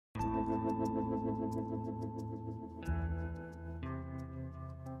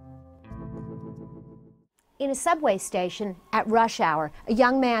In a subway station at rush hour, a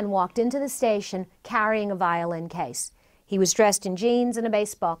young man walked into the station carrying a violin case. He was dressed in jeans and a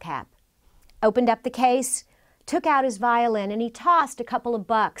baseball cap. Opened up the case, took out his violin, and he tossed a couple of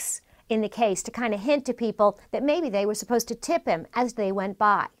bucks in the case to kind of hint to people that maybe they were supposed to tip him as they went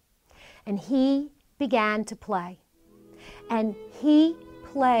by. And he began to play. And he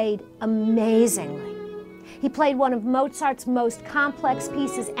played amazingly. He played one of Mozart's most complex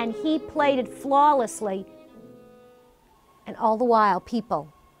pieces, and he played it flawlessly. And all the while,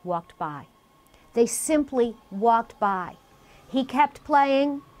 people walked by. They simply walked by. He kept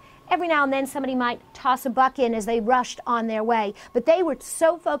playing. Every now and then somebody might toss a buck in as they rushed on their way, but they were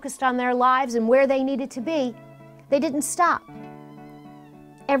so focused on their lives and where they needed to be, they didn't stop.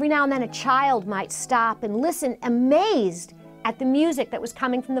 Every now and then a child might stop and listen, amazed at the music that was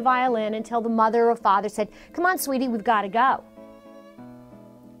coming from the violin, until the mother or father said, "Come on, sweetie, we've got to go."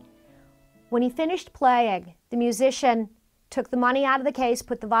 When he finished playing, the musician took the money out of the case,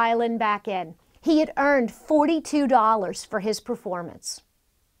 put the violin back in. He had earned $42 for his performance.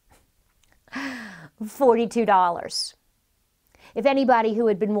 $42. If anybody who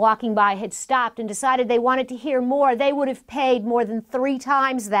had been walking by had stopped and decided they wanted to hear more, they would have paid more than 3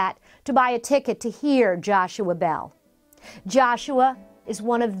 times that to buy a ticket to hear Joshua Bell. Joshua is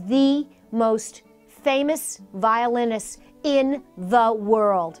one of the most famous violinists in the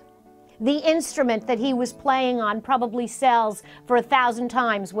world. The instrument that he was playing on probably sells for 1,000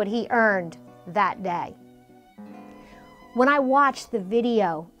 times what he earned that day. When I watched the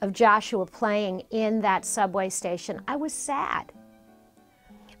video of Joshua playing in that subway station, I was sad.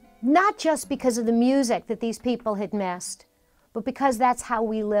 Not just because of the music that these people had missed, but because that's how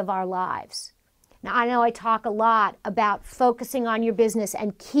we live our lives. Now, I know I talk a lot about focusing on your business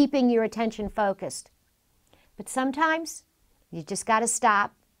and keeping your attention focused, but sometimes you just got to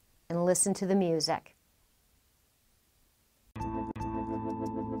stop and listen to the music.